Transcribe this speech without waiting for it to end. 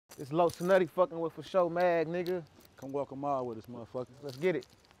This WB Nutty fucking with for show mag, nigga. Come welcome all with us, motherfucker. Let's get it.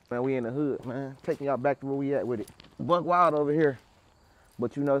 Man, we in the hood, man. Taking y'all back to where we at with it. Buck wild over here.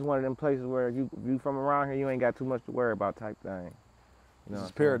 But you know, it's one of them places where if you from around here, you ain't got too much to worry about type thing. You know this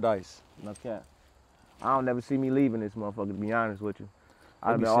is paradise. No cap. I don't never see me leaving this motherfucker, to be honest with you.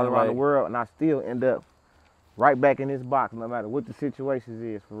 I've been all around the world and I still end up right back in this box, no matter what the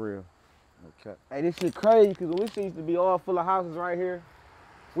situation is, for real. Okay. Hey, this shit crazy, because when this shit used to be all full of houses right here,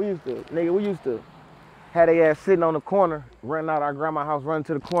 we used to have they ass sitting on the corner, running out our grandma's house, running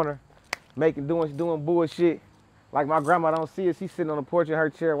to the corner, doing bullshit. Like my grandma don't see us, she's sitting on the porch in her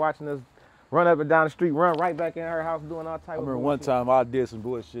chair watching us run up and down the street, run right back in her house doing all type of bullshit. I remember one time I did some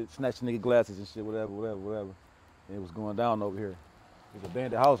bullshit, snatching nigga glasses and shit, whatever. And it was going down over here. There's a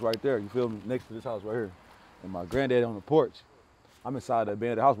abandoned house right there, you feel me, next to this house right here. And my granddad on the porch. I'm inside the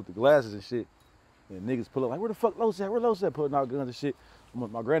abandoned house with the glasses and shit. And niggas pull up like, where the fuck Los at? Where Los at? Putting out guns and shit.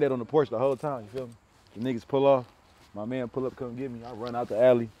 My granddad on the porch the whole time, you feel me? The niggas pull off. My man pull up, come get me. I run out the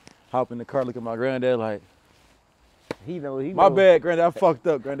alley, hop in the car, look at my granddad like, he know. My bad, granddad, I fucked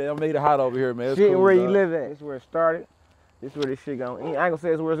up, granddad. I made it hot over here, man. It's shit, cool, where dog. you live at. This is where it started. This is where this shit gonna end. I ain't gonna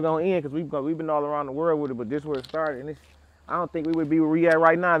say it's where it's gonna end, because we've been all around the world with it, but this is where it started. And I don't think we would be where we at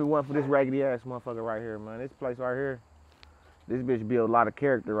right now if it wasn't for this raggedy ass motherfucker right here, man. This place right here, this bitch build a lot of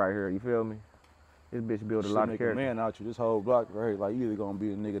character right here, you feel me? This bitch build a lot of character. Man out you, this whole block right here, like you either gonna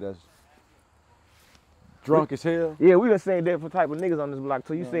be a nigga that's drunk as hell. Yeah, we done seen different type of niggas on this block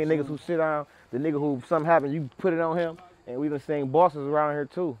too. You seen niggas who sit down, the nigga who something happened, you put it on him, and we done seen bosses around here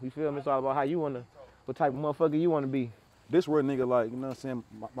too. You feel me? It's all about how you wanna, what type of motherfucker you wanna be. This where a nigga like, you know what I'm saying?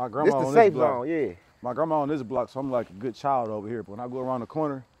 My grandma this on the safe this block. zone, yeah. My grandma on this block, so I'm like a good child over here. But when I go around the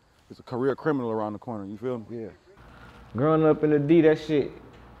corner, it's a career criminal around the corner, you feel me? Yeah. Growing up in the D, that shit,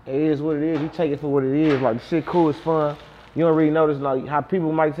 it is what it is. You take it for what it is. Like, the shit cool, it's fun. You don't really notice like how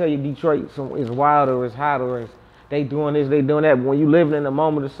people might tell you Detroit is wild or it's hot or it's, they doing this, they doing that. But when you living in the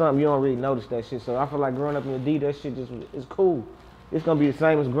moment or something, you don't really notice that shit. So I feel like growing up in the D, that shit just is cool. It's gonna be the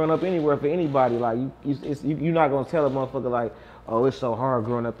same as growing up anywhere for anybody. Like you're not gonna tell a motherfucker like, oh, it's so hard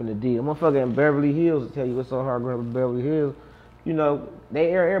growing up in the D. A motherfucker in Beverly Hills will tell you it's so hard growing up in Beverly Hills. You know,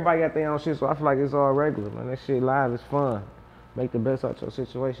 everybody got their own shit, so I feel like it's all regular, man. That shit live is fun. Make the best out of your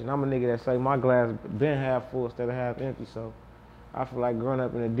situation. I'm a nigga that say my glass been half full instead of half empty, so I feel like growing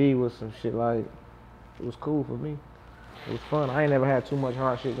up in the D was some shit like, it was cool for me. It was fun. I ain't never had too much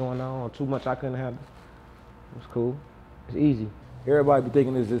hard shit going on or too much I couldn't handle. It was cool. It's easy. Everybody be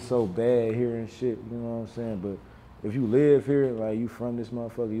thinking it's just so bad here and shit, you know what I'm saying? But if you live here, like you from this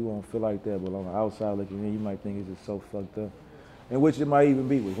motherfucker, you won't feel like that. But on the outside looking in, you might think it's just so fucked up. And which it might even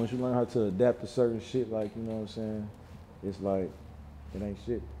be. Once you learn how to adapt to certain shit, like, you know what I'm saying? It's like, it ain't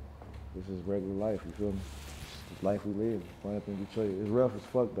shit. This is regular life, you feel me? It's life we live. Growing up in Detroit, it's rough as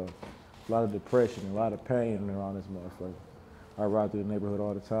fuck though. A lot of depression, a lot of pain around this motherfucker. I ride through the neighborhood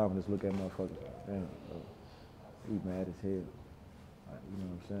all the time and just look at motherfuckers. Damn, we mad as hell. You know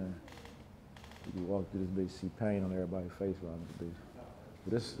what I'm saying? You walk through this bitch, see pain on everybody's face around this bitch.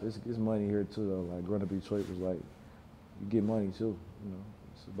 But it's money here too though. Like growing up in Detroit was like, you get money too, you know.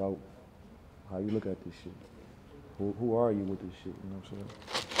 It's about how you look at this shit. Who are you with this shit, you know what I'm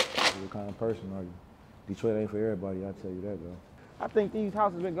saying? What kind of person are you? Detroit ain't for everybody, I tell you that though. I think these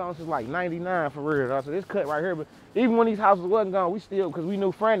houses been gone since like 99 for real. Though. So this cut right here, but even when these houses wasn't gone, we still, because we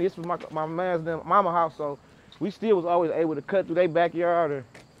knew Franny, this was my man's mama house, so we still was always able to cut through their backyard or,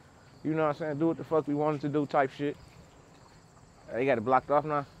 you know what I'm saying, do what the fuck we wanted to do type shit. They got it blocked off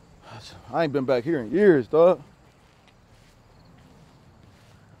now? I ain't been back here in years, dog.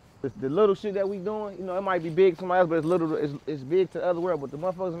 The little shit that we doing, you know, it might be big to somebody else, but it's little, it's big to the other world. But the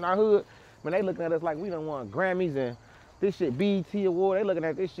motherfuckers in our hood, man, they looking at us like we done won Grammys and this shit BET award. They looking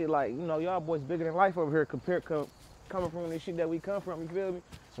at this shit like, you know, y'all boys bigger than life over here coming from this shit that we come from, you feel me?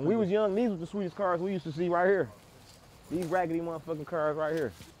 When we was young, these was the sweetest cars we used to see right here. These raggedy motherfucking cars right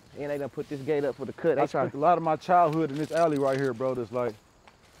here. And they done put this gate up for the cut. I spent a lot of my childhood in this alley right here, bro. That's like,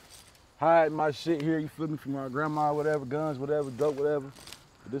 hide my shit here, you feel me, from my grandma, whatever, guns, whatever, dope, whatever.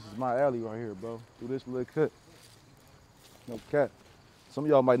 But this is my alley right here, bro. Through this little cut. No cap. Some of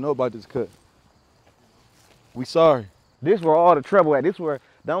y'all might know about this cut. We sorry. This where all the trouble at. This where,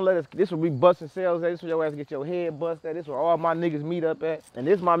 don't let us, this where we busting sales at. This where your ass get your head bust at. This where all my niggas meet up at. And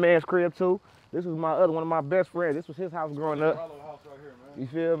this my man's crib too. This was my one of my best friends. This was his house growing up. House right here, man. You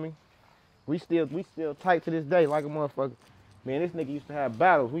feel me? We still tight to this day like a motherfucker. Man, this nigga used to have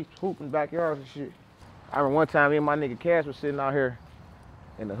battles. We hooping backyards and shit. I remember one time me and my nigga Cash was sitting out here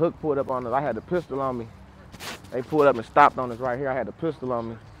and the hook pulled up on us. I had the pistol on me. They pulled up and stopped on us right here. I had the pistol on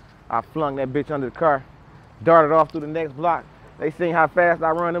me. I flung that bitch under the car, darted off through the next block. They seen how fast I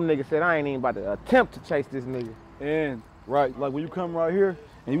run. Them niggas said I ain't even about to attempt to chase this nigga. And right, like when you come right here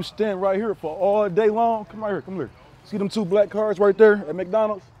and you stand right here for all day long, come right here, come here. See them 2 black cars right there at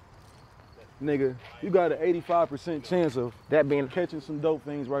McDonald's? Nigga, you got an 85% chance of That being catching some dope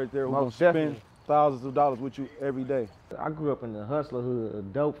things right there who gonna most spend definitely. thousands of dollars with you every day. I grew up in the hustler hood, a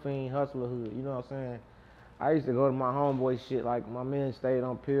dope fiend hustler hood, you know what I'm saying? I used to go to my homeboy shit, like my men stayed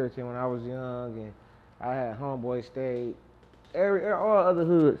on Puritan when I was young, and I had homeboys stayed, all other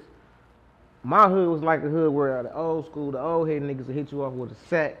hoods. My hood was like the hood where the old school, the old head niggas would hit you off with a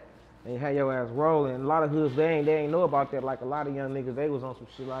sack and have your ass rolling. A lot of hoods, they ain't know about that. Like a lot of young niggas, they was on some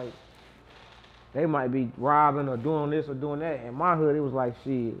shit like, they might be robbing or doing this or doing that. In my hood, it was like,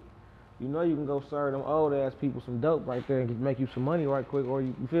 shit, you know you can go serve them old ass people some dope right there and make you some money right quick, or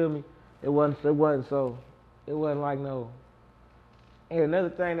you feel me? It wasn't like no. And another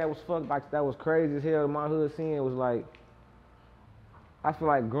thing that was fucked, like that was crazy as hell in my hood scene was like, I feel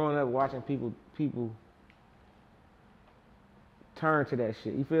like growing up watching people turn to that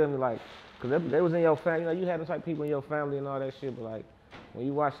shit. You feel me? Like, cause they was in your family. You know, you had them type of people in your family and all that shit. But like, when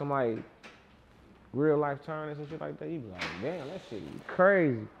you watch somebody real life turn and some shit like that, you be like, damn, that shit is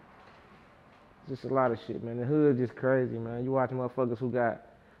crazy. Just a lot of shit, man. The hood just crazy, man. You watching motherfuckers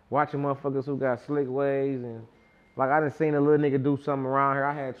who got slick ways, and like I done seen a little nigga do something around here.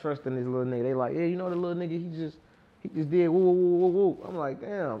 I had trust in this little nigga. They like, yeah, you know the little nigga, he just did woo woo woo woo. I'm like,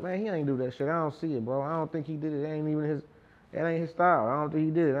 damn, man, he ain't do that shit. I don't see it, bro. I don't think he did it. That ain't his style. I don't think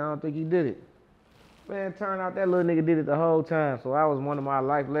he did it. Man, turned out that little nigga did it the whole time. So that was one of my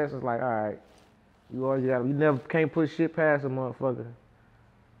life lessons. Like, all right, you never can't put shit past a motherfucker.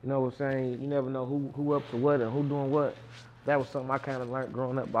 You know what I'm saying? You never know who up to what and who doing what. That was something I kind of learned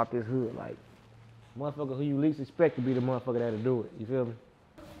growing up about this hood. Like, motherfucker who you least expect to be the motherfucker that'll do it. You feel me?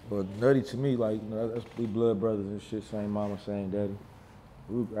 Well, Nutty to me, like, you know, we blood brothers and shit, same mama, same daddy.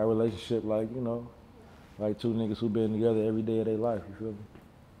 Our relationship, like, you know, like 2 niggas who been together every day of their life, you feel me?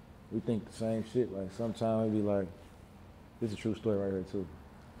 We think the same shit. Like, sometimes we be like, this is a true story right here, too.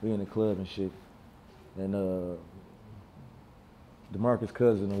 We in the club and shit. And, DeMarcus'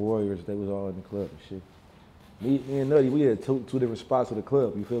 cousin, the Warriors, they was all in the club and shit. Me and Nutty, we had two different spots of the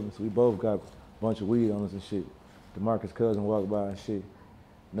club, you feel me? So we both got a bunch of weed on us and shit. DeMarcus' cousin walked by and shit.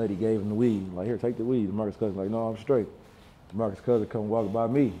 Nutty gave him the weed. Like, here, take the weed. DeMarcus' cousin like, no, I'm straight. DeMarcus' cousin come walk by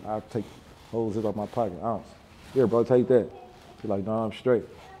me. I take whole zip out my pocket, ounce. Here, bro, take that. He like, no, I'm straight.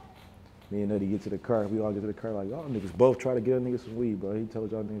 Me and Nutty get to the car. We all get to the car like, y'all niggas both try to get a nigga some weed, bro. He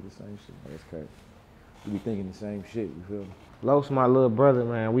told y'all niggas the same shit. Like, that's crazy. We be thinking the same shit, you feel me? Los, my little brother,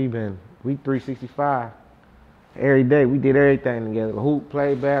 man, we 365. Every day, we did everything together. Hoop,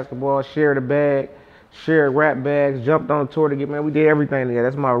 played basketball, shared a bag, shared rap bags, jumped on tour together, man. We did everything together.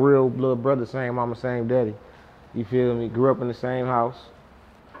 That's my real little brother, same mama, same daddy. You feel me? Grew up in the same house,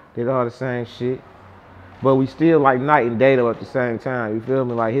 did all the same shit. But we still like night and day though at the same time, you feel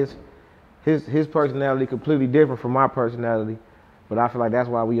me? Like his personality completely different from my personality. But I feel like that's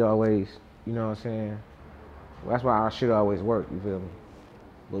why we always, you know what I'm saying? That's why our shit always work, you feel me?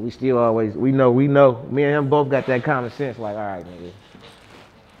 But we still always, we know, me and him both got that common sense, like, all right, nigga,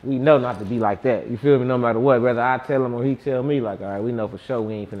 we know not to be like that, you feel me, no matter what, whether I tell him or he tell me, like, all right, we know for sure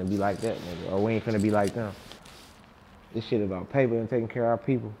we ain't finna be like that, nigga, or we ain't finna be like them. This shit about paper and taking care of our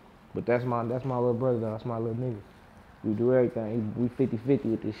people. But that's my little brother, though. That's my little nigga. We do everything. We 50-50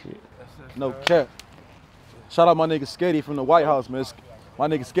 with this shit. No cap. Shout out my nigga Sketty from the White House, man. My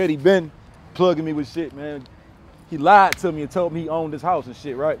nigga Sketty been plugging me with shit, man. He lied to me and told me he owned this house and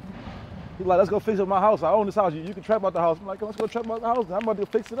shit, right? He like, let's go fix up my house. I own this house. You can trap out the house. I'm like, let's go trap out the house. I'm about to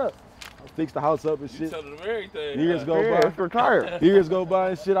fix it up. I fix the house up and shit. You telling them everything. Years go Yeah, by. it's retired. Years go by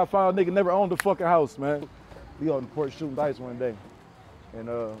and shit. I found a nigga never owned a fucking house, man. We on the porch shooting dice one day. And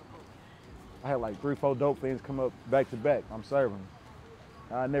I had like 3-4 dope things come up back to back. I'm serving.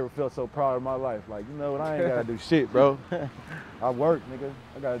 I never felt so proud of my life. Like, you know what, I ain't gotta do shit, bro. I work, nigga.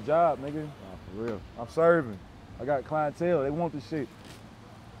 I got a job, nigga. Nah, for real. I'm serving. I got clientele. They want this shit.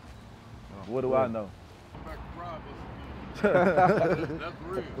 What do I know? That's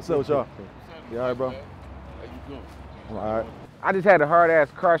real. What's up with y'all? You all right, bro? How you doing? I'm all right. I just had a hard-ass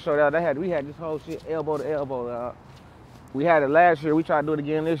car show out. We had this whole shit elbow to elbow. We had it last year. We tried to do it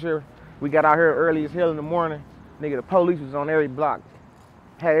again this year. We got out here early as hell in the morning. Nigga, the police was on every block.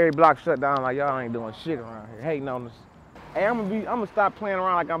 Had every block shut down like y'all ain't doing shit around here. Hating on us. Hey, I'm gonna stop playing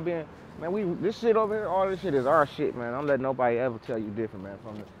around like I'm being, man, this shit over here, all this shit is our shit, man. I'm letting nobody ever tell you different, man.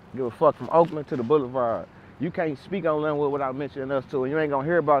 Give a fuck from Oakland to the Boulevard. You can't speak on Linwood without mentioning us two, and you ain't gonna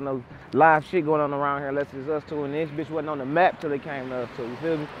hear about no live shit going on around here unless it's us two, and this bitch wasn't on the map till they came to us two, you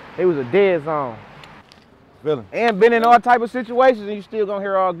feel me? It was a dead zone. Feel me? And been in all type of situations, and you still gonna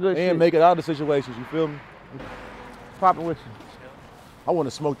hear all good shit. And make it out of the situations, you feel me? Popping with you. I want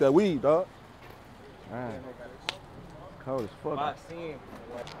to smoke that weed, dog. Man. Cold as fuck.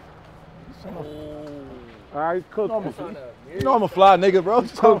 All right, cook. You know I'm a fly nigga, bro. What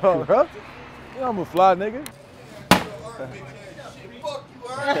you talking about, bro? You know I'm a fly nigga.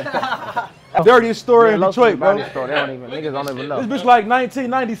 Dirtiest store in Detroit, bro. They don't even, niggas don't even know. This bitch like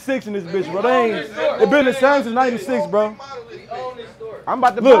 1996 in this bitch, bro. They been the same since 96, bro. I'm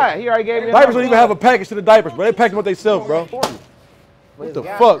about to Look, buy it. He already gave me diapers don't even have a package to the diapers, bro. They pack them with themselves, bro. What the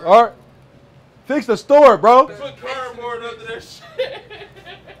fuck, Art? Fix the store, bro. Put cardboard under that shit.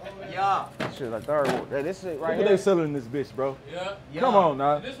 Yeah. This shit like third world. This shit right What they here. selling in this bitch, bro? Yeah. Come on,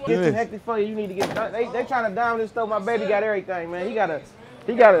 now. Get too hectic for you. You need to get. They trying to down this store. My baby got everything, man. He got a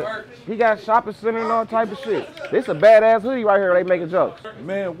shopping center and all type of shit. This a badass hoodie right here. They making jokes.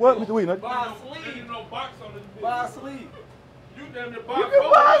 Man, what? Mr. Weed, Nutty? Buy a sleeve. No box on this bitch. Buy a sleeve. You damn near buy You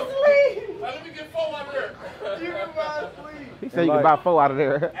can buy a sleeve. Let me get 4 out there. You can buy a sleeve. He said you can buy 4 out of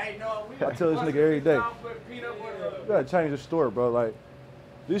there. Hey, no, we I tell this nigga every day. You gotta change the store, bro. Like,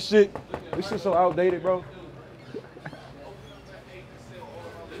 this shit so outdated, bro.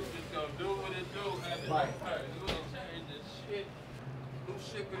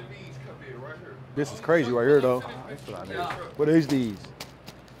 This is crazy right here, though. What is these?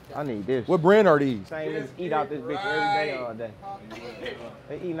 I need this. What brand are these? Same niggas eat out this bitch every day, all day.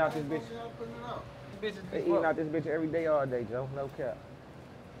 They eating out this bitch. They eating out this bitch every day, all day, Joe. No cap.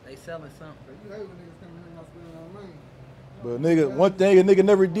 They selling something. But nigga, one thing a nigga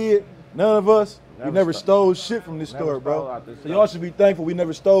never did, none of us, we never stole shit from this store, bro. So y'all should be thankful we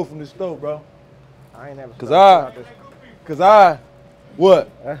never stole from this store, bro. I ain't never. What?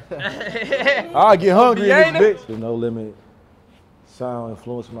 I get hungry in this bitch. The No Limit sound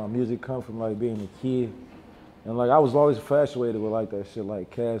influence my music come from like being a kid. And like I was always infatuated with like that shit,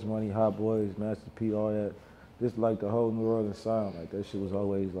 like Cash Money, Hot Boys, Master P, all that. Just like the whole New Orleans sound, like that shit was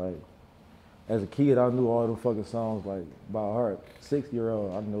always like, as a kid I knew all them fucking songs like by heart.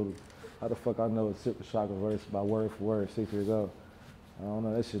 6-year-old, I knew, how the fuck I know a Silk Shocker verse by word for word, 6 years old. I don't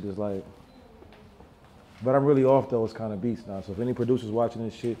know, that shit is like, but I'm really off those kind of beats now. So if any producers watching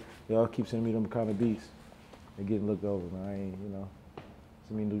this shit, y'all keep sending me them kind of beats. They're getting looked over, man. I ain't,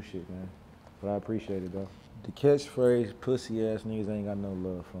 send me new shit, man. But I appreciate it, though. The catchphrase, pussy ass niggas ain't got no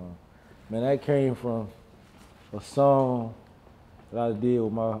love for 'em. Man, that came from a song that I did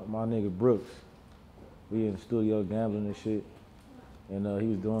with my nigga Brooks. We in the studio gambling and shit. And he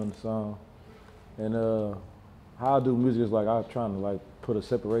was doing the song. And how I do music is like I'm trying to like put a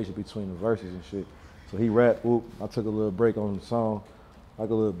separation between the verses and shit. So he rapped, whoop, I took a little break on the song, like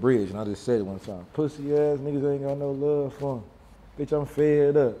a little bridge, and I just said it one time. Pussy ass niggas ain't got no love for 'em. Bitch, I'm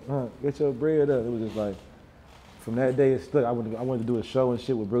fed up. Get your bread up. It was just like, from that day it stuck. I wanted to do a show and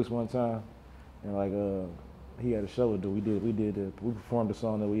shit with Brooks one time, and like he had a show to do. We performed the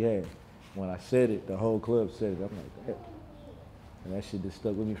song that we had. When I said it, the whole club said it. I'm like, that. And that shit just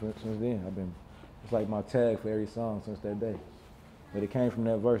stuck with me since then. It's like my tag for every song since that day. But it came from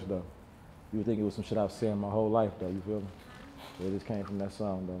that verse though. You would think it was some shit I've said my whole life though, you feel me? But it just came from that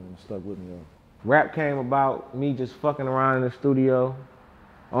song though, and it stuck with me though. Rap came about me just fucking around in the studio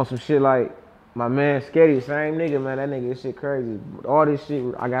on some shit like my man Sketty, same nigga, man. That nigga, this shit crazy. All this shit,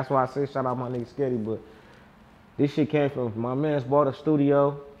 that's why I say shout out my nigga Sketty, but this shit came from my man's bought a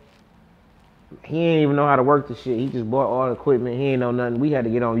studio. He ain't even know how to work the shit. He just bought all the equipment. He ain't know nothing. We had to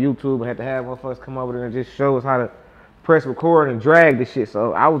get on YouTube and had to have motherfuckers come over there and just show us how to press record and drag the shit.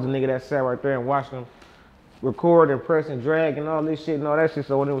 So I was the nigga that sat right there and watched them record and press and drag and all this shit and all that shit.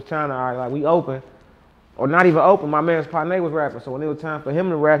 So when it was time to, all right, like we open, or not even open, my man's partner was rapping. So when it was time for him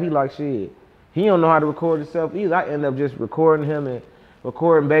to rap, he like, shit, he don't know how to record himself either. I end up just recording him and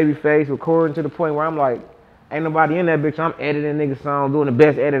recording Babyface, recording to the point where I'm like, ain't nobody in that bitch. I'm editing niggas' song, doing the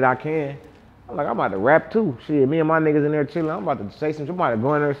best edit I can. I'm like, I'm about to rap too. Shit, me and my niggas in there chilling. I'm about to say some shit. I'm about to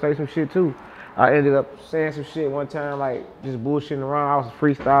go in there and say some shit too. I ended up saying some shit one time, like just bullshitting around. I was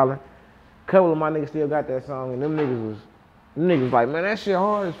freestyling. A couple of my niggas still got that song, and them niggas like, man, that shit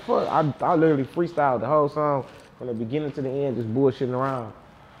hard as fuck. I literally freestyled the whole song from the beginning to the end, just bullshitting around.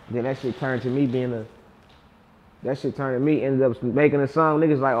 Then that shit turned to me ended up making a song.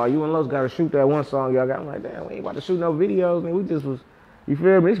 Niggas like, oh, you and Los gotta shoot that one song y'all got. I'm like, damn, we ain't about to shoot no videos, man. We just was, you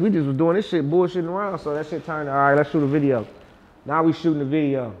feel me? We just was doing this shit, bullshitting around. So that shit turned to, all right, let's shoot a video. Now we shooting the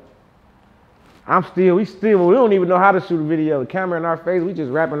video. We don't even know how to shoot a video. The camera in our face, we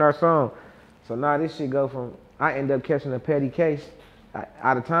just rapping our song. So now this shit go from, I end up catching a petty case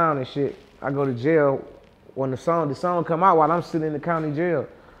out of town and shit. I go to jail when the song come out while I'm sitting in the county jail.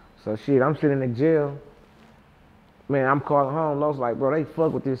 So shit, I'm sitting in jail. Man, I'm calling home. Los like, bro, they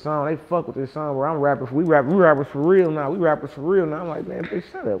fuck with this song. They fuck with this song. Bro, I'm rapping. We rappers for real now. We rappers for real now. I'm like, man, bitch,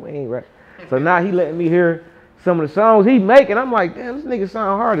 shut up. We ain't rap. So now he letting me hear some of the songs he making. I'm like, damn, this nigga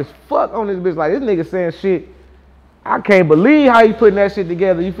sound hard as fuck on this bitch. Like, this nigga saying shit. I can't believe how he putting that shit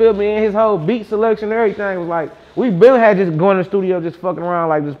together. You feel me? And his whole beat selection and everything was like, we been had just going to the studio just fucking around,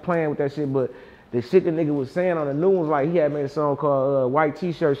 like just playing with that shit. But the shit the nigga was saying on the new ones, like he had made a song called White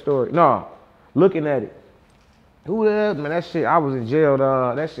T-Shirt Story. No, Looking at It. Who the hell? Man, that shit, I was in jail,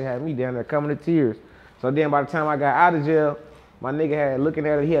 dog. That shit had me down there coming to tears. So then by the time I got out of jail, my nigga had Looking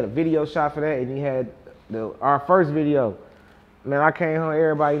at It. He had a video shot for that, and he had our first video. Man, I came home,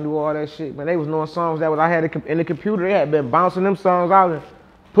 everybody knew all that shit. Man, they was knowing songs that I had in the computer. They had been bouncing them songs out and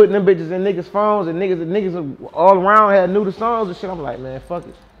putting them bitches in niggas' phones, and niggas all around had knew the songs and shit. I'm like, man, fuck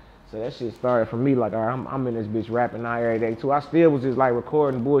it. So that shit started for me like, all right, I'm in this bitch rapping now every day too. I still was just like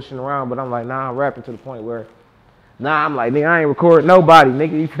recording, bullshitting around, but I'm like, nah, I'm rapping to the point where, nah, I'm like, nigga, I ain't recording nobody,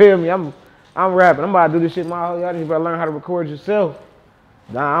 nigga, you feel me? I'm rapping. I'm about to do this shit my whole life. You better learn how to record yourself.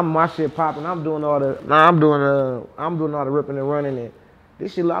 Nah, my shit popping. I'm doing all the ripping and running, and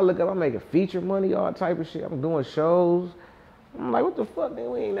this shit I look up, I'm making feature money, all type of shit. I'm doing shows. I'm like, what the fuck,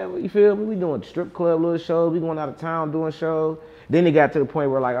 nigga? We ain't never, you feel me? We doing strip club little shows. We going out of town doing shows. Then it got to the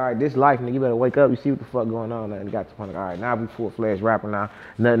point where like, all right, this life, nigga, you better wake up. You see what the fuck going on. And it got to the point like, all right, now we full-fledged rapper now.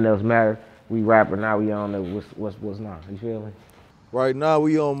 Nothing else matter. We rapper now. We on the what's now. You feel me? Right now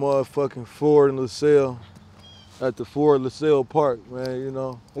we on motherfucking Ford and LaSalle. At the Ford LaSalle Park, man, you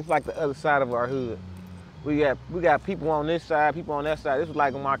know. It's like the other side of our hood. We got people on this side, people on that side. This was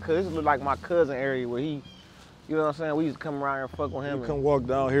like this look like my cousin area where he, you know what I'm saying? We used to come around here and fuck with him. You come walk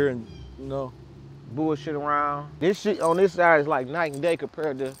down here and, you know. Bullshit around. This shit on this side is like night and day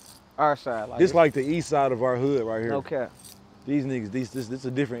compared to our side. Like this like the east side of our hood right here. No cap. These niggas, this a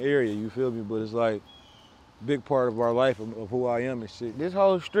different area, you feel me? But it's like a big part of our life of who I am and shit. This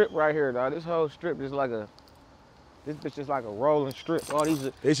whole strip right here, dog. This whole strip is like this bitch is like a rolling strip. All these.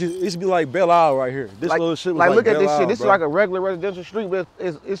 It should be like Belle Isle right here. This little shit was like look at Belle this Isle, shit. This bro. is like a regular residential street, but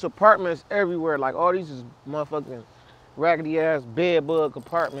it's apartments everywhere. Like all these is motherfucking raggedy ass bed bug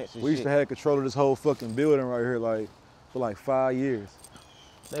apartments and We used shit. to have control of this whole fucking building right here like for like 5 years.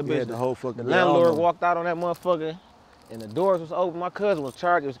 That We bitch, had the whole fucking the building. landlord walked out on that motherfucker, and the doors was open. My cousin was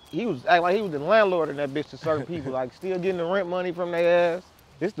charged. He was acting like he was the landlord in that bitch to certain people, like still getting the rent money from their ass.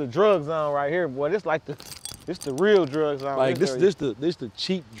 This the drug zone right here, boy. This the real drug zone. Like this the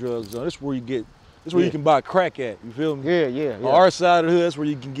cheap drug zone. This where you get. This where you can buy crack at. You feel me? Yeah. On our side of the hood, that's where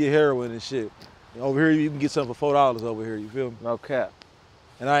you can get heroin and shit. And over here, you can get something for $4 over here. You feel me? No cap.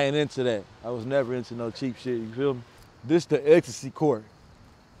 And I ain't into that. I was never into no cheap shit. You feel me? This the ecstasy court.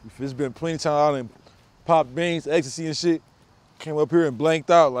 It's been plenty of times I done popped beans, ecstasy and shit. Came up here and blanked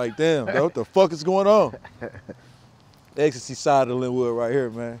out like, damn, bro, what the fuck is going on? Ecstasy side of Linwood right here,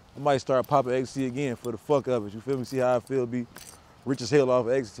 man. I might start popping ecstasy again for the fuck of it. You feel me? See how I feel to be rich as hell off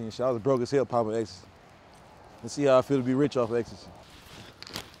of ecstasy and shit. I was broke as hell popping ecstasy. And see how I feel to be rich off of ecstasy.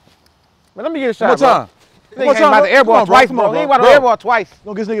 Man, let me get a shot, One more time. Bro. Nigga ain't about to airball twice, bro. He ain't about to airball twice.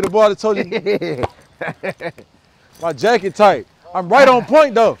 Don't get this nigga the ball that told you. My jacket tight. I'm right on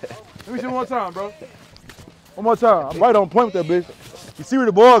point though. Let me see one more time, bro. One more time. I'm right on point with that bitch. You see where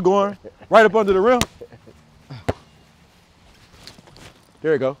the ball going? Right up under the rim.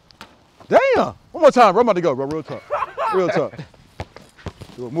 There you go. Damn. One more time, bro. I'm about to go, bro. Real talk. Real talk.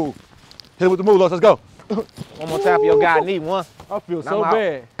 Do a move. Hit it with the move, Los. Let's go. One more time for your guy. Need one. I feel And so I'm out.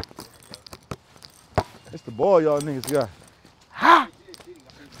 bad. It's the ball y'all niggas got.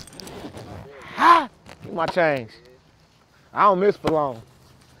 Give my change. I don't miss for long.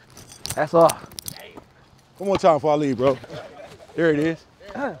 That's all. One more time before I leave, bro. There it is.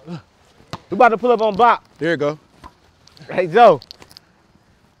 We about to pull up on Bop. There you go. Hey, Joe.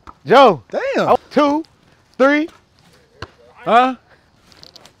 Joe. Damn. Oh, 2, 3. Huh?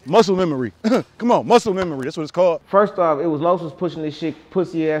 Muscle memory. Come on, muscle memory. That's what it's called. First off, it was Los was pushing this shit.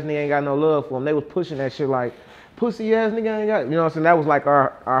 Pussy ass nigga ain't got no love for him. They was pushing that shit like, pussy ass nigga ain't got, you know what I'm saying? That was like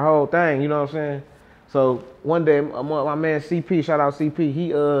our whole thing, you know what I'm saying? So one day, my man CP, shout out CP,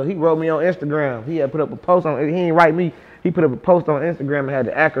 he wrote me on Instagram. He had put up a post on, he ain't write me, he put up a post on Instagram and had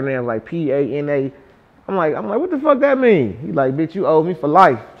the acronym like PANA. I'm like, what the fuck that mean? He like, bitch, you owe me for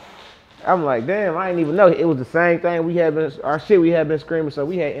life. I'm like, damn, I didn't even know. It was the same thing we had been screaming, so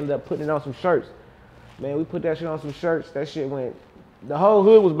we had ended up putting it on some shirts. Man, we put that shit on some shirts. That shit went, the whole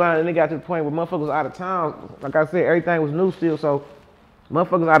hood was buying it, and it got to the point where motherfuckers was out of town. Like I said, everything was new still, so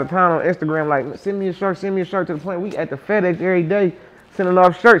motherfuckers out of town on Instagram, like, send me a shirt, to the point we at the FedEx every day sending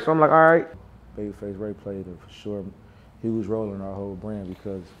off shirts. So I'm like, all right. Babyface Ray played it for sure. He was rolling our whole brand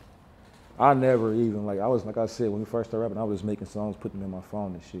because I never even, like I said, when we first started rapping, I was just making songs, putting them in my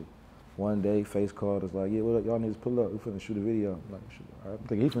phone and shit. One day, Face called us like, yeah, what up, y'all niggas pull up, we finna shoot a video. I'm like, shoot. I'm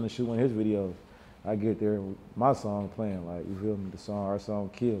thinking he finna shoot one of his videos. I get there, my song playing, like, you feel me, our song,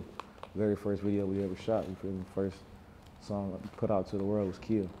 Kill. Very first video we ever shot, you feel me, first song put out to the world was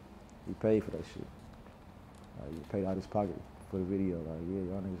Kill. We paid for that shit. Like, we paid out his pocket for the video, like, yeah,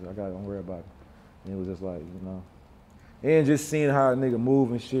 y'all niggas, I got it, don't worry about it. And it was just like, you know, and just seeing how a nigga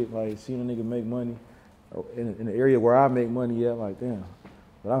move and shit, like seeing a nigga make money in the area where I make money at, like damn.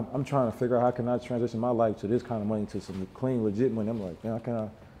 But I'm trying to figure out how can I transition my life to this kind of money, to some clean, legit money. I'm like, man, how can I?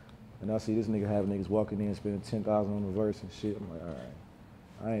 And I see this nigga having niggas walking in spending 10,000 on the verse and shit. I'm like,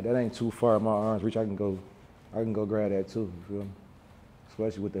 all right, that ain't too far in my arms reach. I can go grab that too. You feel me?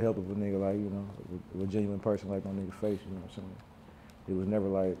 Especially with the help of a nigga like, you know, a genuine person like my nigga Face. You know what I'm saying? It was never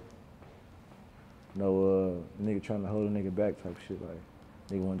like no nigga trying to hold a nigga back type shit. Like,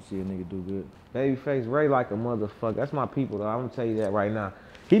 nigga wanted to see a nigga do good. Babyface Ray like a motherfucker. That's my people though. I'm gonna tell you that right now.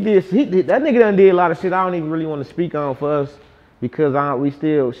 He did that nigga done did a lot of shit I don't even really want to speak on for us because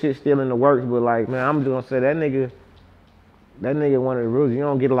shit still in the works. But like, man, I'm just gonna say that nigga one of the rules. You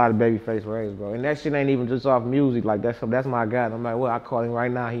don't get a lot of Babyface Rays, bro. And that shit ain't even just off music. Like that's my guy. No matter what, I call him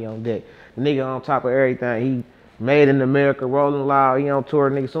right now. He on deck. The nigga on top of everything. He made in America, rolling loud. He on tour,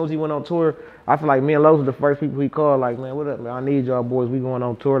 nigga. As soon as he went on tour, I feel like me and Los were the first people he called. Like, man, what up, man? I need y'all boys. We going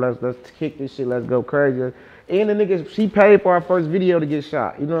on tour. Let's kick this shit. Let's go crazy. And the nigga, she paid for our first video to get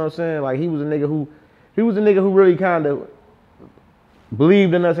shot. You know what I'm saying? Like, he was a nigga who really kind of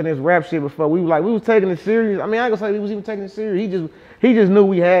believed in us in his rap shit before. We was taking it serious. I mean, I ain't gonna say we was even taking it serious. He just knew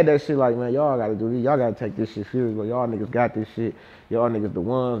we had that shit. Like, man, y'all gotta do this. Y'all gotta take this shit serious. But y'all niggas got this shit. Y'all niggas the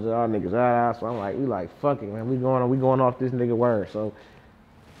ones. Y'all niggas out. So I'm like, we like, fuck it, man. We going off this nigga word. So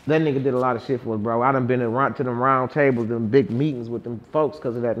that nigga did a lot of shit for us, bro. I done been to them round tables, them big meetings with them folks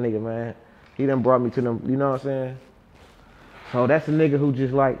because of that nigga, man. He done brought me to them, you know what I'm saying? So that's a nigga who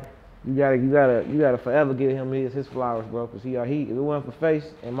just like, you gotta forever give him his flowers, bro. Cause if it wasn't for Face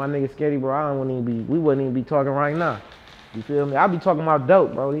and my nigga Sketty, bro, we wouldn't even be talking right now. You feel me? I be talking about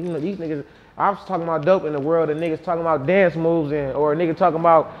dope, bro. You know, these niggas, I was talking about dope in the world and niggas talking about dance moves or a nigga talking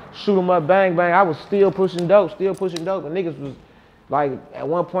about shoot 'em up, bang, bang. I was still pushing dope. And niggas was like, at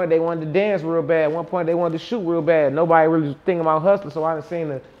one point they wanted to dance real bad. At one point they wanted to shoot real bad. Nobody really was thinking about hustling, so I done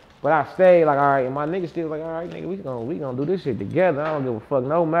seen it. But I stayed like, all right, and my niggas still like, all right, nigga, we gonna do this shit together. I don't give a fuck.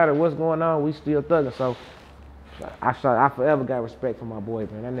 No matter what's going on, we still thugging. So I forever got respect for my boy,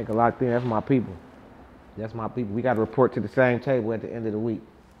 man. That nigga locked in. That's my people. That's my people. We got to report to the same table at the end of the week.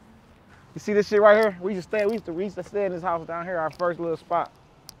 You see this shit right here? We used to stay in this house down here, our first little spot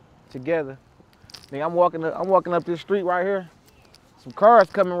together. Nigga, I'm walking up this street right here. Some cars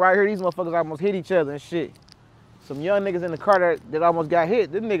coming right here. These motherfuckers almost hit each other and shit. Some young niggas in the car that almost got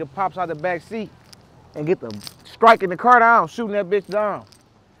hit. This nigga pops out the back seat and get the striking the car down, shooting that bitch down.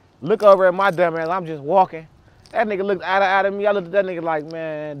 Look over at my dumb ass. I'm just walking. That nigga looked out of me. I looked at that nigga like,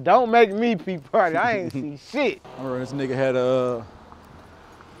 man, don't make me pee party. I ain't see shit. I remember this nigga had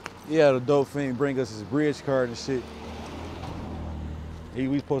a dope fiend bring us his bridge card and shit.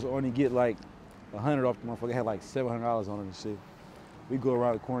 We supposed to only get like 100 off the motherfucker. Had like $700 on it and shit. We go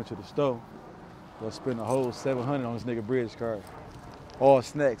around the corner to the store. We'll spend the whole $700 on this nigga bridge card. All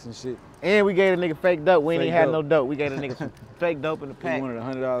snacks and shit. And we gave a nigga fake dope. We ain't even had no dope. We gave a nigga some fake dope in the pack. He wanted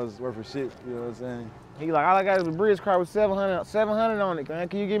 $100 worth of shit, you know what I'm saying? He like, all I got is a bridge card with 700 on it, man.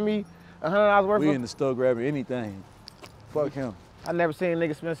 Can you give me $100 worth of? We in the store grabbing anything. Fuck him. I never seen a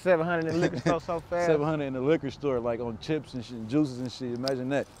nigga spend 700 in the liquor store so fast. 700 in the liquor store, like on chips and shit, and juices and shit. Imagine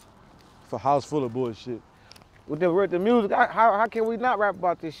that. For a house full of bullshit. With the music, how can we not rap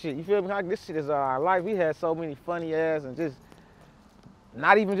about this shit? You feel me? This shit is our life. We had so many funny ass and just,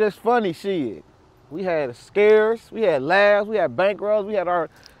 not even just funny shit. We had scares, we had laughs, we had bankrolls, we had our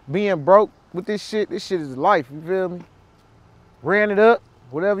being broke with this shit. This shit is life, you feel me? Ran it up,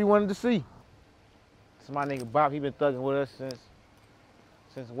 whatever you wanted to see. This is my nigga Bob, he been thugging with us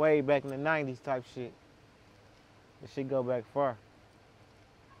since way back in the 90s type shit. This shit go back far.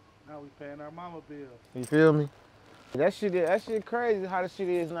 Now we paying our mama bill. You feel me? That shit crazy how the shit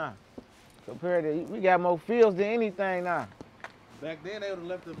is now. Compared to, we got more fields than anything now. Back then they would have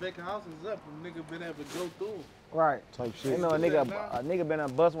left the vacant houses up and nigga been able to go through them. Right. Type shit. You know a nigga been to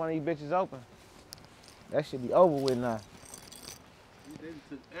bust one of these bitches open. That shit be over with now. They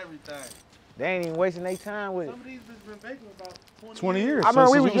took everything. They ain't even wasting their time with it. Some of these bitches been vacant about 20 years. I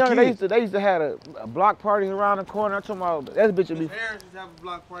remember we was Since young, kids. they used to have a block parties around the corner. I'm talking about that bitch would be Miss Harris used to have a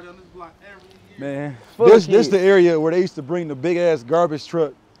block party on this block every year. Man, Full of this kids. the area where they used to bring the big ass garbage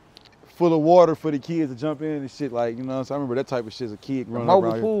truck full of water for the kids to jump in and shit. Like, you know what I'm saying? I remember that type of shit as a kid growing up around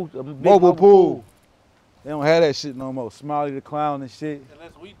Mobile here. pool. A big Mobile pool. They don't have that shit no more. Smiley the Clown and shit.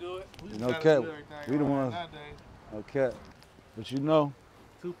 Unless we do it. We No just gotta cap. do everything We the right ones. nowadays. Okay. But you know,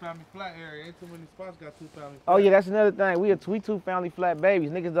 Two-family flat area. Ain't too many spots got two-family flat. Oh yeah, that's another thing. We two family flat babies.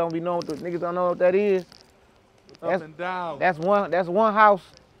 Niggas don't be knowing what niggas don't know what that is. Up and down. That's one house,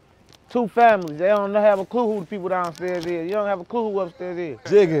 two families. They don't have a clue who the people downstairs is. You don't have a clue who upstairs is.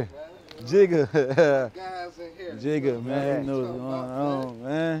 Jigga. Jigga. Guys in here. Jigga, man. You know what's going on,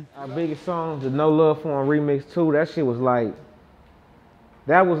 man. Our biggest song, the No Love For Him remix too. That shit was like,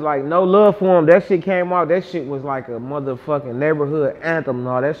 No Love For Him. That shit came out. That shit was like a motherfucking neighborhood anthem.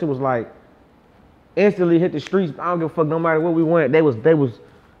 No, that shit was like instantly hit the streets. I don't give a fuck no matter where we went. They was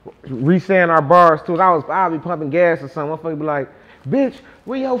re-saying our bars too. I'll be pumping gas or something. Motherfucker be like, bitch,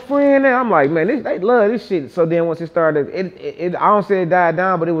 where your friend at? I'm like, man, they love this shit. So then once it started, I don't say it died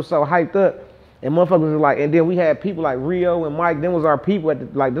down, but it was so hyped up. And motherfuckers was like, and then we had people like Rio and Mike. Them was our people.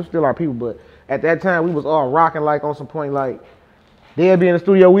 Them still our people, but at that time we was all rocking like on some point like. They'd be in the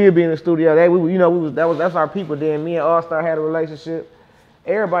studio, we'd be in the studio. That's our people. Then me and All Star had a relationship.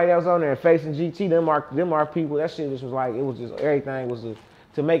 Everybody that was on there facing GT, them our people. That shit just was like, it was just everything was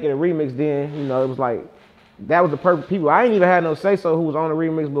to make it a remix. Then it was like that was the perfect people. I ain't even had no say so who was on the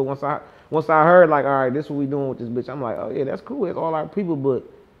remix, but once I heard like, all right, this is what we doing with this bitch. I'm like, oh yeah, that's cool. It's all our people, but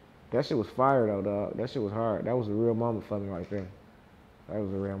that shit was fire though, dog. That shit was hard. That was a real moment for me right there. That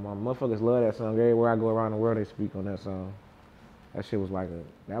was a real moment. Motherfuckers love that song. Everywhere I go around the world, they speak on that song. That shit was like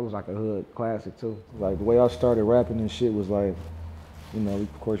a hood classic too. Like the way I started rapping and shit was like,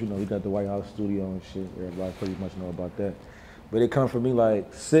 of course, we got the White House studio and shit. Everybody pretty much know about that. But it come from me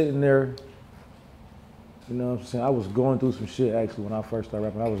like sitting there, you know what I'm saying? I was going through some shit actually when I first started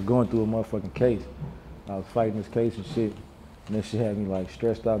rapping. I was going through a motherfucking case. I was fighting this case and shit. And that shit had me like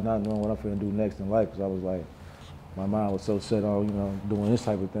stressed out, not knowing what I'm finna do next in life. Cause I was like, my mind was so set on, doing this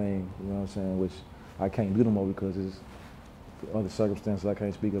type of thing, you know what I'm saying? Which I can't do no more because it's other circumstances I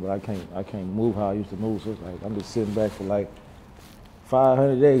can't speak of, but I can't move how I used to move. So it's like I'm just sitting back for like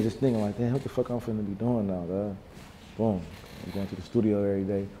 500 days just thinking like, damn, what the fuck I'm finna be doing now, dog? Boom. I'm going to the studio every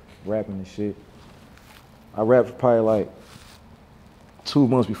day, rapping and shit. I rapped for probably like 2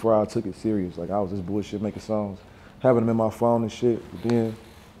 months before I took it serious. Like I was just bullshit making songs, having them in my phone and shit. But then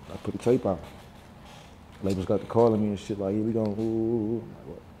I put the tape out. Labels got to calling me and shit like, here we go, ooh.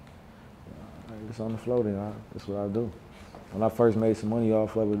 It's on the floor then, that's what I do. When I first made some money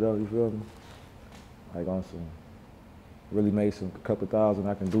off of it though, you feel me? Like on some, really made a couple thousand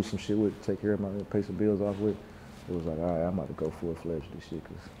I can do some shit with, take care of pay some bills off with. It was like, all right, I'm about to go full-fledged with this shit,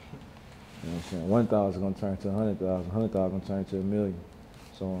 cause, you know what I'm saying? 1,000 gonna turn to 100,000, 100,000 gonna turn to $1 million,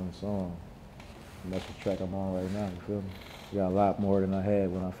 so on and so on. And that's the track I'm on right now, you feel me? We got a lot more than I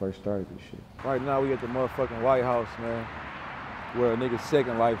had when I first started this shit. right now we at the motherfucking White House, man, where a nigga's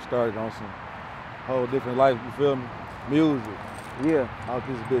second life started on some whole different life, you feel me? Music. Yeah. Out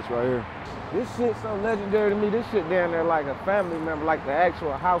this bitch right here. This shit so legendary to me. This shit down there like a family member, like the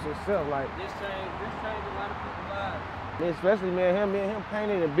actual house itself. Like This changed a lot of people's lives. especially me and him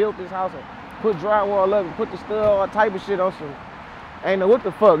painted and built this house and put drywall up and put the stud, all type of shit on some. Ain't know what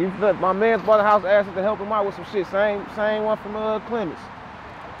the fuck. You feel, my man's bought a house, asked us to help him out with some shit. Same one from Clements.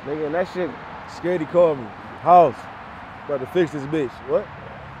 Nigga, and that shit. Skady called me. House. About to fix this bitch. What?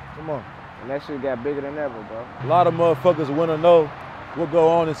 Come on. And that shit got bigger than ever, bro. A lot of motherfuckers want to know what go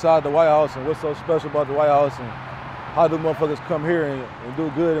on inside the White House and what's so special about the White House and how do motherfuckers come here and do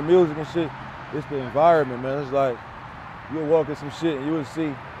good in music and shit. It's the environment, man. It's like you'll walk in some shit and you would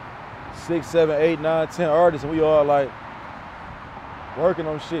see 6, 7, 8, 9, 10 artists and we all like working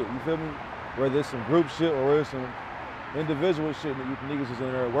on shit, you feel me? Whether it's some group shit or whether it's some individual shit that you niggas is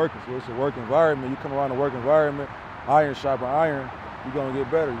in there working. So it's a work environment. You come around a work environment, iron sharpen iron, you gonna get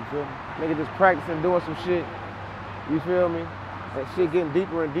better, you feel me? Nigga just practicing doing some shit. You feel me? That shit getting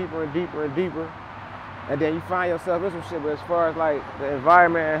deeper and deeper and deeper and deeper. And then you find yourself in some shit, but as far as like the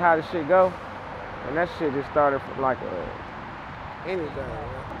environment and how the shit go, and that shit just started from like anything.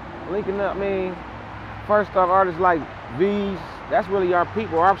 Man. Linking up, first off, artists like V's, that's really our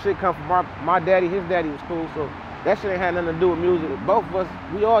people. Our shit come from my daddy, his daddy was cool, so that shit ain't had nothing to do with music. Both of us,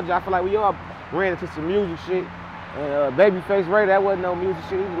 I feel like we all ran into some music shit. And Babyface Ray, that wasn't no music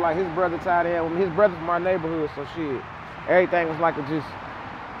shit. He was like his brother tied in with me. His brother from our neighborhood, so shit. Everything was like it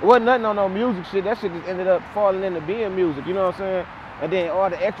wasn't nothing on no music shit. That shit just ended up falling into being music, you know what I'm saying? And then all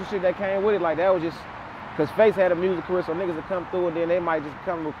the extra shit that came with it, like that was just, cause Face had a music career, so niggas would come through and then they might just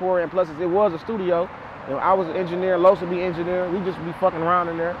come record. And plus it was a studio. And I was an engineer, Los would be engineer. We just be fucking around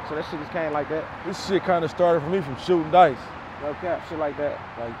in there. So that shit just came like that. This shit kind of started for me from shooting dice. No cap, shit like that.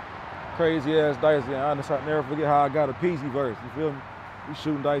 Like crazy ass dice. And I'll never forget how I got a PZ verse. You feel me? We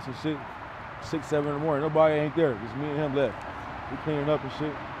shooting dice and shit. 6, 7 in the morning. Nobody ain't there. Just me and him left. We cleaning up and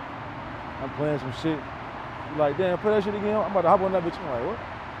shit. I'm playing some shit. He like, damn, play that shit again. I'm about to hop on that bitch. I'm like, what?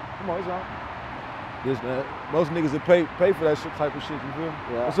 Come on, it's on. This, man. Most niggas that pay for that shit type of shit. You feel me?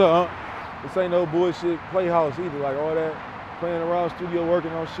 Yeah. What's up, huh? This ain't no bullshit playhouse either. Like all that playing around, studio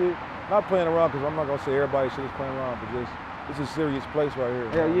working on shit. Not playing around because I'm not gonna say everybody shit is playing around, but just it's a serious place right here.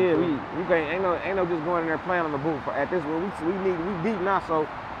 Hell yeah, we ain't no just going in there playing on the booth. At this one, we deep now, so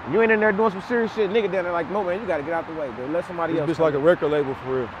you ain't in there doing some serious shit, nigga down there like, no man, you gotta get out the way, but let somebody else. It's just like a record label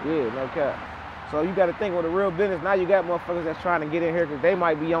for real. Yeah, no cap. So you gotta think with a real business, now you got motherfuckers that's trying to get in here because they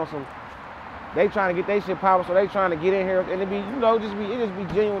might be on some, they trying to get their shit poppin', so they trying to get in here and it be, you know, it just be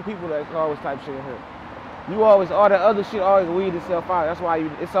genuine people that's always type shit in here. You always, all that other shit always weed itself out. That's why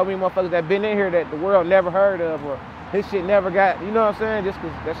it's so many motherfuckers that been in here that the world never heard of or his shit never got, you know what I'm saying? Just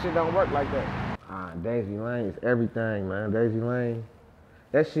cause that shit don't work like that. Daisy Lane is everything, man. Daisy Lane.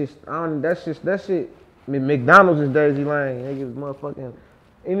 That shit, McDonald's is Daisy Lane. Niggas motherfucking,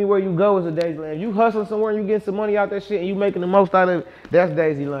 anywhere you go is a Daisy Lane. If you hustling somewhere and you getting some money out that shit and you making the most out of it, that's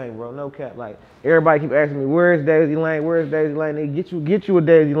Daisy Lane, bro. No cap. Like, everybody keep asking me, where is Daisy Lane? Where is Daisy Lane? They get you a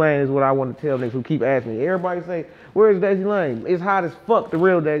Daisy Lane is what I want to tell niggas who keep asking me. Everybody say, where is Daisy Lane? It's hot as fuck, the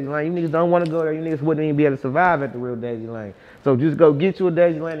real Daisy Lane. You niggas don't want to go there. You niggas wouldn't even be able to survive at the real Daisy Lane. So just go get you a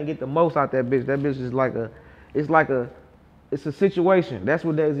Daisy Lane and get the most out that bitch. That bitch is it's a situation. That's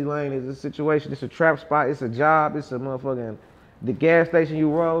what Daisy Lane is. It's a situation. It's a trap spot. It's a job. It's a motherfucking, the gas station you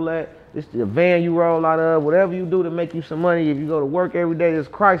roll at. It's the van you roll out of. Whatever you do to make you some money. If you go to work every day, it's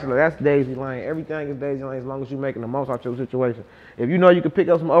Chrysler. That's Daisy Lane. Everything is Daisy Lane as long as you're making the most out your situation. If you know you can pick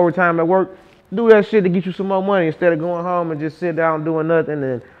up some overtime at work, do that shit to get you some more money instead of going home and just sit down doing nothing.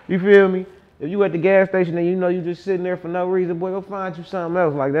 And you feel me? If you at the gas station and you know you just sitting there for no reason, boy, go find you something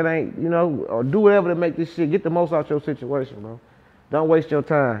else. Like that ain't, you know, or do whatever to make this shit, get the most out your situation, bro. Don't waste your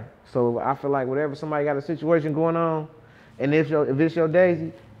time. So I feel like whatever somebody got a situation going on, and if it's your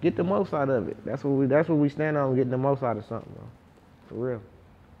Daisy, get the most out of it. That's what we stand on, getting the most out of something, bro. For real.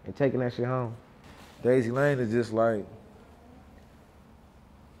 And taking that shit home. Daisy Lane is just like,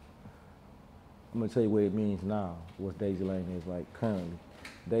 I'm gonna tell you what it means now, what Daisy Lane is like currently.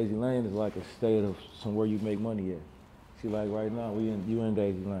 Daisy Lane is like a state of somewhere you make money at. See, like right now, you in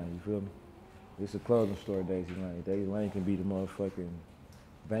Daisy Lane, you feel me? It's a clothing store, Daisy Lane. Daisy Lane can be the motherfucking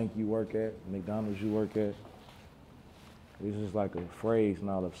bank you work at, McDonald's you work at. It's just like a phrase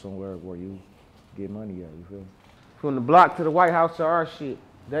now of somewhere where you get money at, you feel me? From the block to the White House to our shit,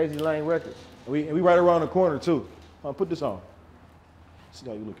 Daisy Lane Records. And we right around the corner too. Put this on. See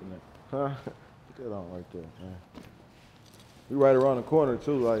how you looking at. Huh? Put that on right there, man. We right around the corner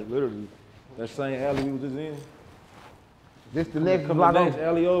too, like literally. That same alley we was just in. This the next Come block the next over.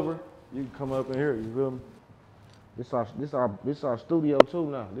 alley over. You can come up in here. You feel me? This our studio too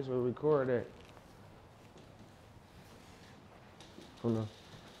now. This where we record at. From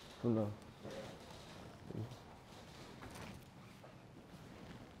the.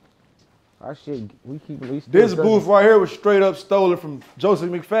 Our shit, This booth right here was straight up stolen from Joseph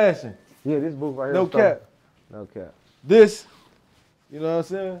McFashion. Yeah, this booth right here. No cap. No cap. This, you know what I'm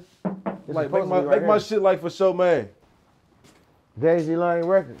saying? This Like supposed make to be right my here. shit like for show man. Daisy Lane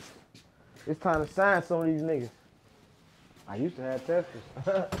Records. It's time to sign some of these niggas. I used to have testers.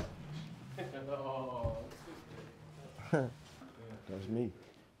 That's me.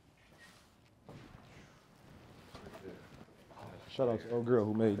 Shout out to old girl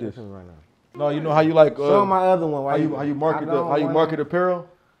who made this. Right now. No, you know how you like Show my other one. how you market apparel?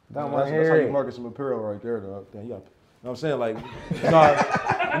 Don't That's want to how hear you it. market some apparel right there, dog. Damn, you know what I'm saying? Like,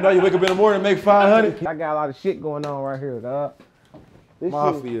 you know you wake up in the morning and make 500? I got a lot of shit going on right here, dog. This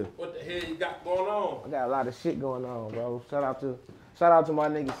Mafia. What the hell you got going on? I got a lot of shit going on, bro. Shout out to my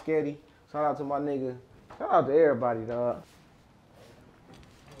nigga Sketty. Shout out to everybody, dog.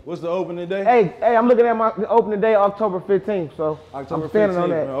 What's the opening day? Hey, I'm looking at my opening day October 15th, so October I'm standing 15th, on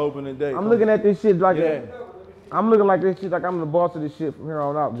that. man, opening day. I'm looking at this shit like Yeah. I'm looking like this shit like I'm the boss of this shit from here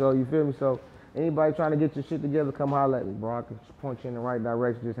on out, Joe. You feel me? So anybody trying to get your shit together, come holler at me, bro. I can point you in the right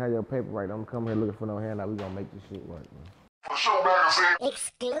direction. Just have your paper right. I'm coming here looking for no handout. We gonna make this shit work, man.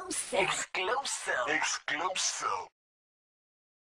 Exclusive.